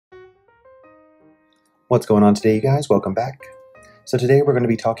What's going on today, you guys? Welcome back. So today we're going to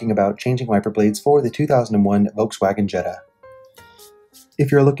be talking about changing wiper blades for the 2001 Volkswagen Jetta.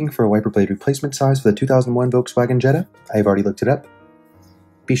 If you're looking for a wiper blade replacement size for the 2001 Volkswagen Jetta, I've already looked it up.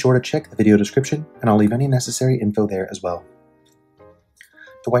 Be sure to check the video description and I'll leave any necessary info there as well.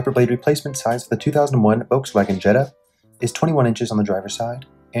 The wiper blade replacement size for the 2001 Volkswagen Jetta is 21 inches on the driver's side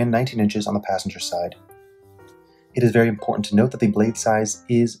and 19 inches on the passenger side. It is very important to note that the blade size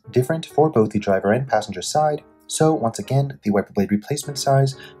is different for both the driver and passenger side, so once again, the wiper blade replacement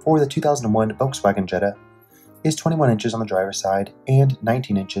size for the 2001 Volkswagen Jetta is 21 inches on the driver's side and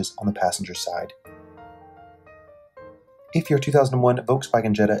 19 inches on the passenger side. If your 2001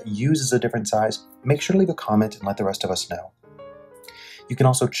 Volkswagen Jetta uses a different size, make sure to leave a comment and let the rest of us know. You can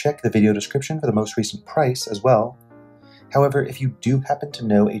also check the video description for the most recent price as well. However, if you do happen to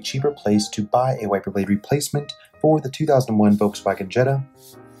know a cheaper place to buy a wiper blade replacement for the 2001 Volkswagen Jetta,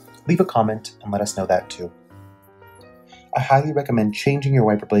 leave a comment and let us know that too. I highly recommend changing your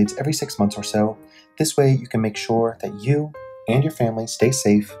wiper blades every 6 months or so. This way you can make sure that you and your family stay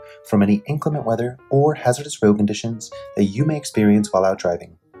safe from any inclement weather or hazardous road conditions that you may experience while out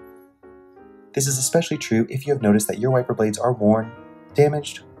driving. This is especially true if you have noticed that your wiper blades are worn,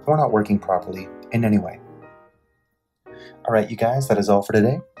 damaged, or not working properly in any way. Alright you guys, that is all for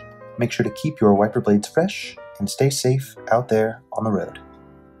today. Make sure to keep your wiper blades fresh and stay safe out there on the road.